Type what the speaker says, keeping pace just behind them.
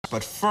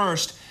But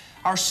first,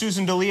 our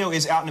Susan DeLeo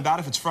is out and about.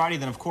 If it's Friday,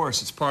 then of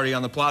course it's Party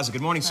on the Plaza.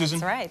 Good morning, Susan.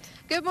 That's right.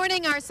 Good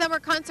morning. Our summer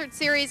concert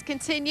series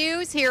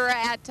continues here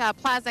at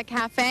Plaza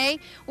Cafe.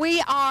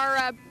 We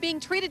are being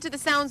treated to the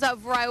sounds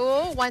of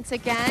RAUL once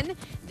again,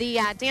 the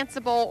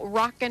danceable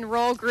rock and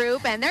roll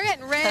group, and they're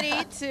getting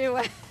ready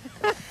to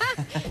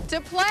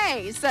to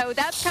play. So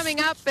that's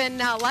coming up in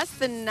less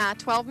than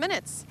 12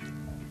 minutes.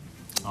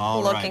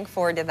 All right. Looking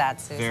forward to that,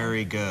 Susan.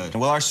 Very good.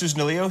 Well, our Susan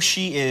DeLeo,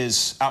 she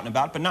is out and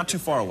about, but not too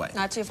far away.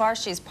 Not too far.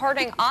 She's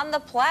partying on the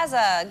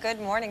Plaza. Good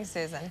morning,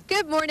 Susan.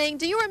 Good morning.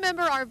 Do you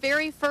remember our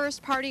very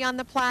first Party on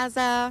the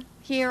Plaza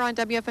here on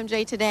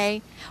WFMJ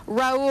Today?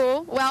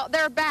 RAUL, well,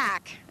 they're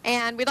back,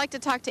 and we'd like to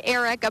talk to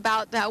Eric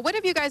about what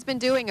have you guys been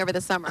doing over the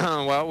summer?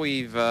 Well,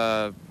 we've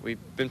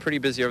been pretty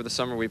busy over the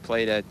summer. We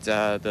played at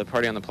the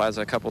Party on the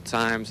Plaza a couple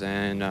times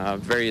and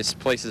various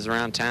places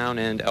around town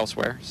and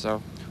elsewhere.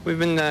 So we've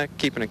been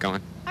keeping it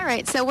going. All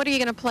right, so what are you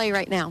going to play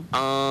right now?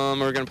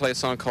 We're going to play a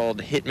song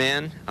called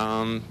Hitman,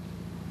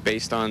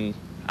 based on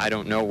I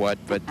don't know what,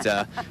 but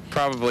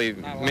probably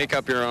make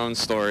up your own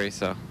story.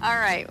 So. All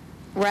right,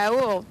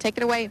 RAUL, take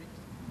it away.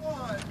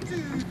 1, 2,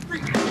 3.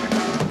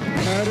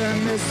 Murder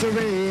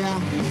mystery,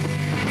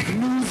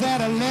 news at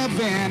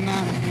 11.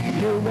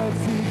 You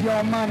receive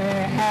your money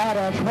at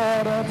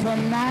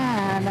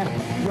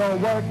 8:45. Your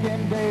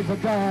working days are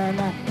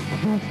done.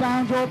 You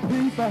found your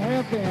piece of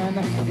heaven.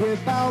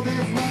 With all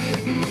this money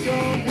to your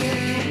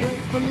head, you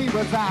gracefully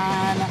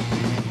resign.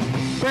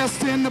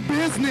 Best in the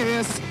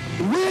business,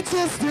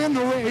 richest in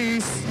the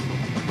race.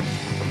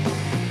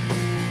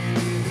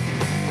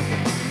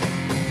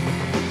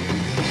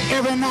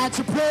 Every night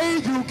you play,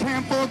 you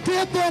can't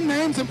forget their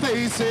names and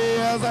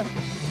faces.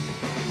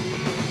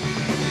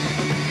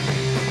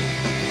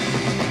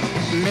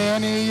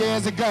 Many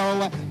years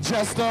ago,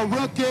 just a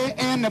rookie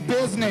in the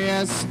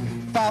business,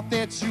 thought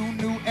that you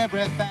knew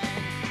everything,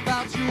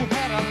 thought you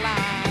had a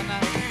line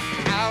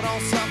out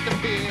on something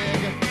big.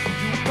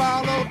 You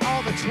followed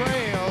all the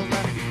trails,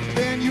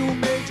 then you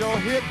made your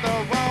hit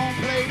the wrong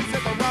place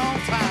at the wrong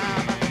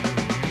time.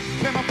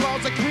 Came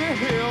across the clear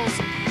hills,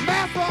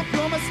 math off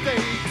your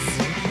mistakes.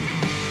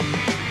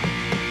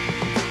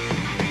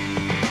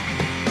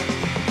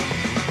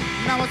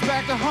 Now it's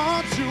back to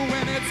haunt you,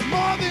 and it's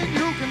more than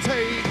you can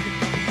take.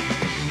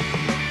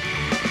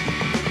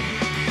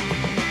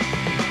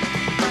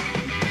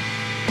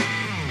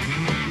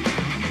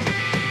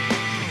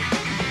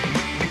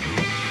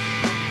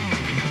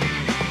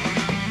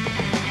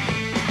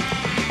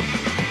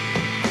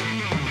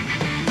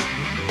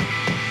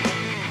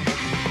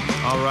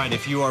 All right,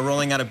 if you are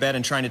rolling out of bed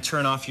and trying to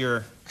turn off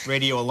your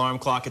radio alarm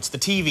clock, it's the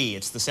TV.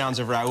 It's the sounds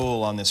of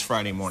RAUL on this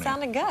Friday morning.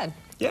 Sounded good.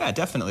 Yeah,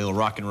 definitely a little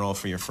rock and roll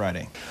for your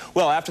Friday.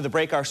 Well, after the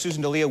break, our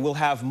Susan DeLeo will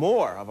have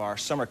more of our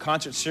summer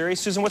concert series.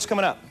 Susan, what's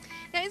coming up?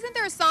 Now, isn't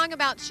there a song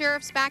about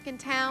sheriffs back in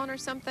town or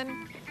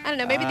something? I don't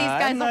know, maybe these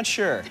guys... I'm not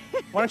sure.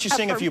 Why don't you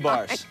sing a few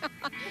bars?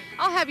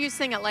 I'll have you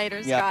sing it later,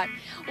 Yep. Scott.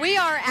 We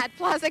are at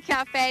Plaza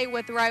Cafe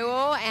with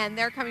RAUL, and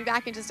they're coming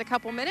back in just a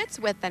couple minutes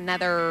with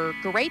another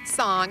great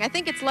song. I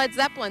think it's Led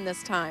Zeppelin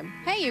this time.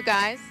 Hey, you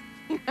guys.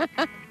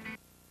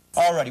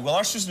 Alrighty, well,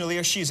 our Susan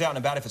DeLeo, she's out and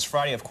about. If it's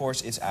Friday, of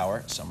course, it's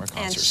our summer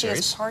concert And she series.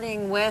 is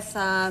partying with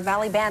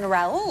Valley Band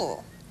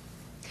RAUL.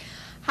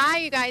 Hi,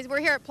 you guys. We're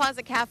here at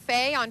Plaza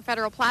Cafe on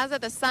Federal Plaza.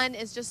 The sun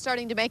is just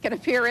starting to make an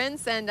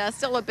appearance and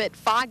still a bit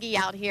foggy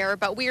out here,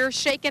 but we're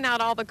shaking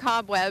out all the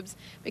cobwebs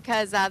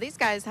because these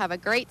guys have a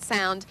great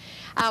sound.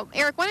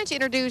 Eric, why don't you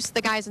introduce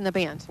the guys in the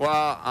band?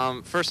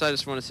 Well, first I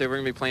just want to say we're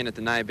going to be playing at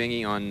the Nye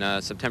Bingy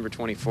on September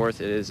 24th.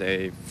 It is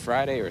a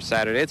Friday or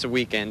Saturday. It's a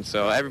weekend,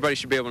 so everybody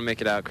should be able to make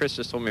it out. Chris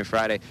just told me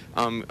Friday.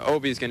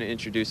 Obi's going to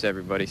introduce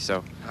everybody.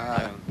 So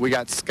We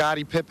got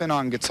Scottie Pippen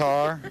on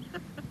guitar.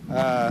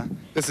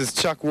 This is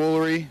Chuck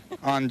Woolery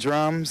on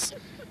drums,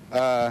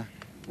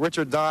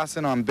 Richard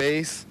Dawson on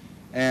bass,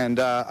 and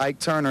Ike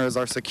Turner is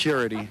our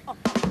security.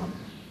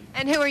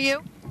 And who are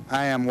you?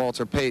 I am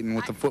Walter Payton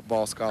with the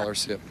football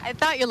scholarship. I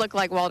thought you looked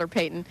like Walter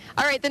Payton.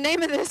 All right, the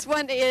name of this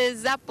one is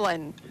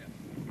Zeppelin.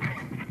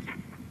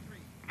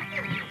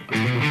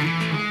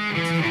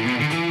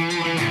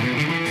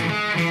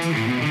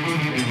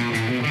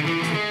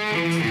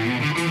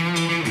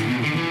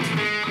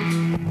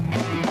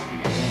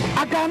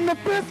 I got in a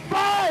fist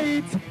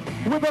fight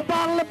with a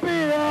bottle of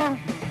beer.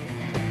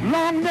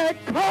 Long neck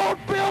cold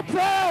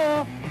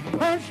filter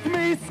punched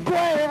me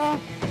square.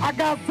 I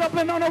got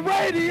something on the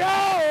radio,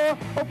 a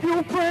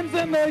few friends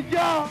in the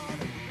yard.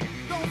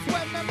 Don't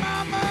sweat me,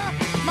 mama,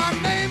 my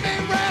name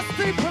ain't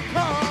Rusty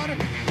Picard.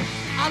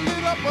 I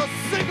lit up a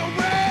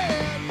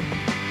cigarette.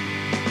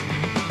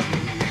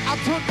 I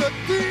took a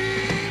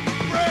deep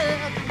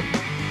breath.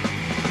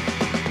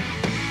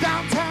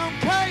 Downtown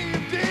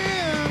caved in,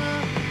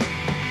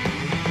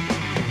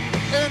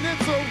 and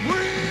it's a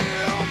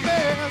real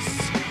mess.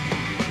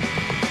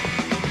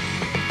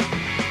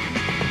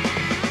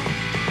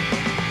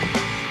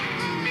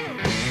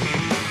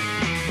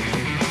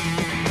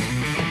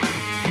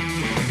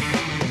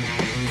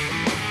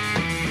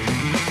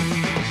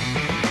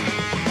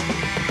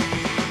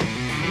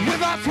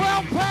 With our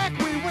 12-pack,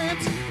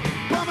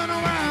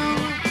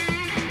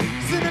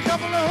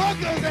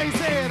 hookers, they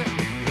said,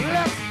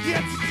 let's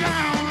get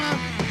down.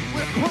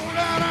 We pulled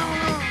out on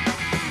them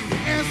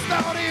and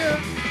started.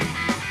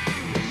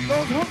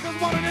 Those hookers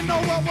wanted to know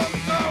what was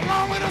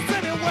wrong with us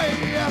anyway.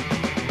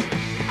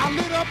 I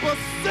lit up a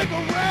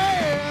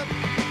cigarette.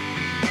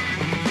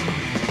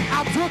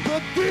 I took a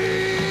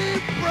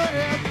deep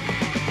breath.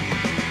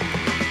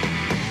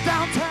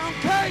 Downtown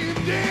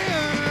caved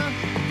in,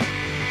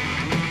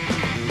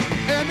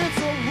 and it's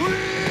a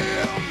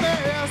real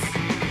mess.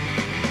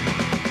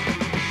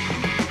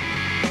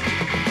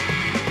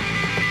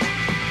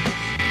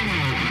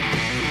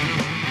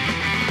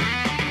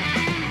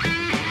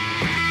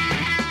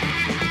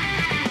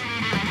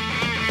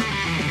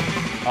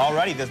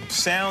 Alrighty, the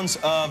sounds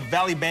of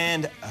Valley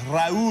Band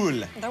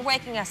RAUL. They're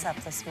waking us up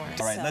this morning.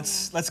 All right,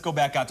 so. let's go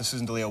back out to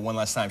Susan DeLeo one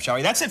last time, shall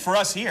we? That's it for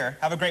us here.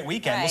 Have a great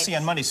weekend. We'll Right. see you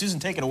on Monday. Susan,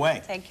 take it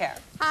away. Take care.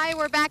 Hi,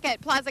 we're back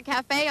at Plaza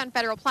Cafe on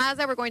Federal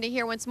Plaza. We're going to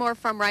hear once more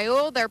from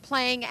RAUL. They're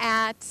playing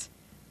at,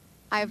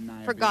 I've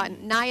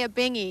forgotten, Naya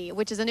Bingy,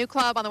 which is a new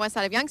club on the west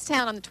side of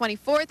Youngstown on the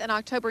 24th, and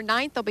October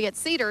 9th they'll be at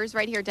Cedars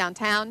right here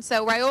downtown.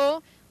 So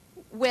RAUL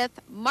with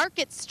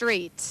Market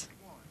Street.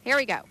 Here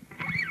we go.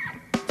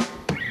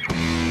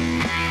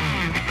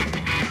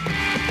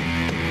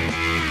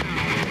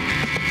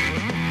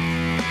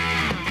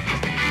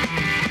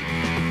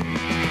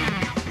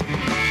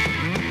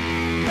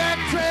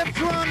 Backtracked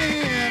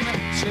running,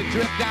 she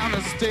dripped down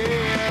the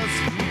stairs.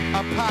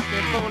 A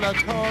pocket full of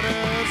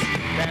quarters,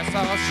 that's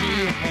all she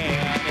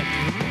had.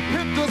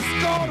 Hit the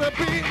score to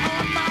be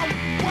on my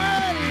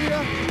way.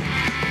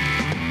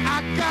 I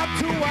got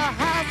to a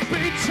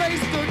high-speed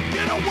chase to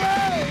get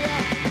away.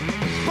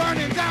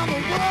 Burning down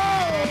the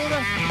road,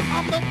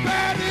 I'm the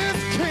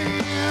baddest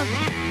king.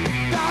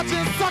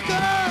 Dodging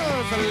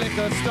suckers,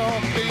 liquor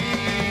store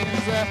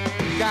fiends.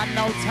 Got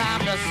no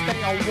time to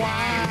stay a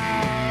while.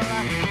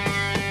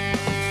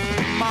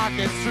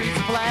 Market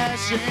Street's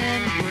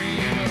flashing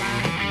green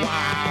like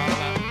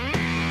wild.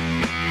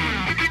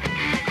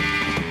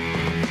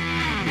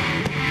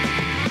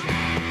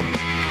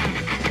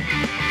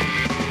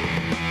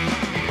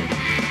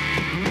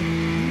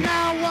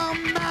 Now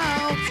I'm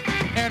out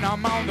and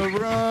I'm on the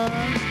run.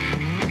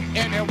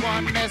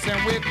 Anyone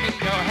messing with me,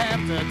 you'll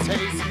have to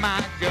taste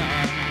my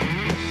gun.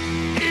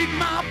 Eat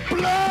my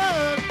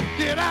blood,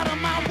 get out of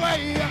my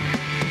way.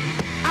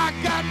 I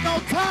got no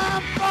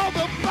time for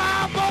the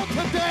 5-0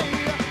 today.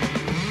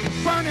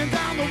 Burning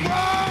down the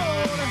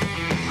road,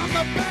 I'm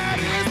the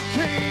baddest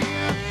king.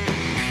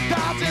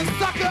 Dodging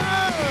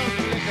suckers,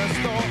 liquor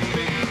store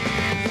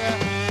fiends.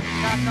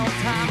 Got no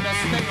time to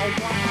stay a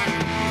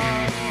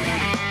while.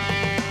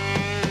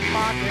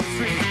 Market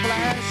Street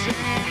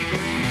flashing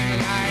green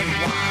like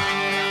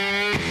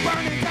wild.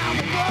 Burning down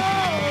the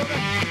road,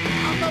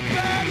 I'm the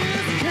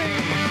baddest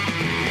king.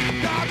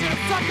 Dodging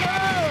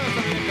suckers,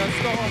 liquor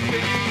store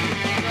fiends.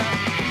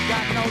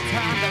 Got no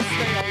time to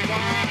stay a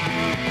while.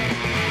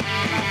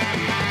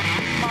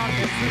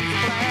 Market Street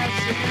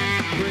flashing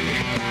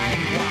green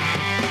like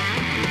wild.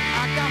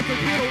 I got to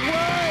get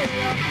away.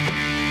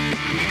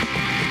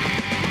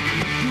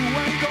 You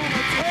ain't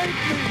gonna take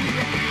me.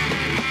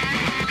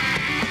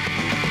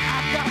 I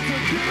got to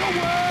get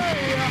away.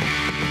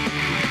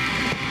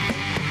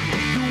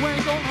 You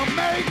ain't gonna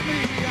make me.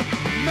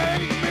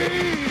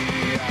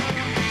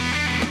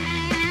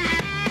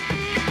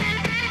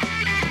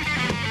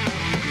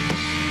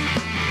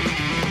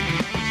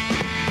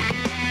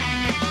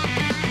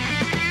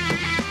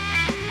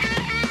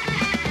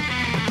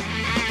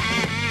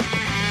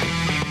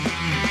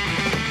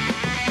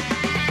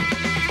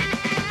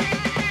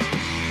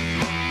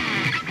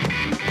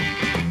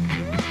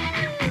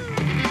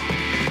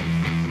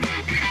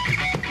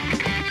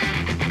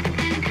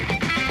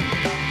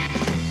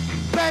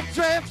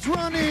 Backdraft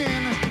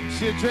running,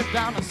 she dripped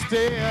down the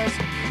stairs.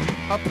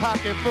 A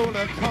pocket full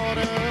of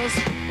quarters,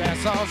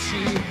 that's all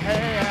she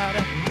had.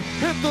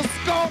 Hit the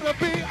score to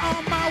be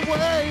on my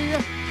way.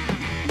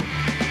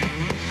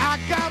 I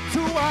got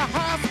to a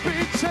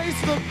high-speed chase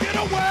to get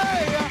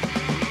away.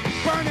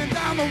 Burning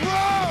down the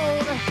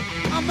road,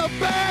 I'm the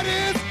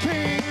baddest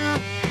king.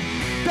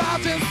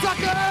 Dodging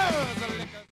suckers.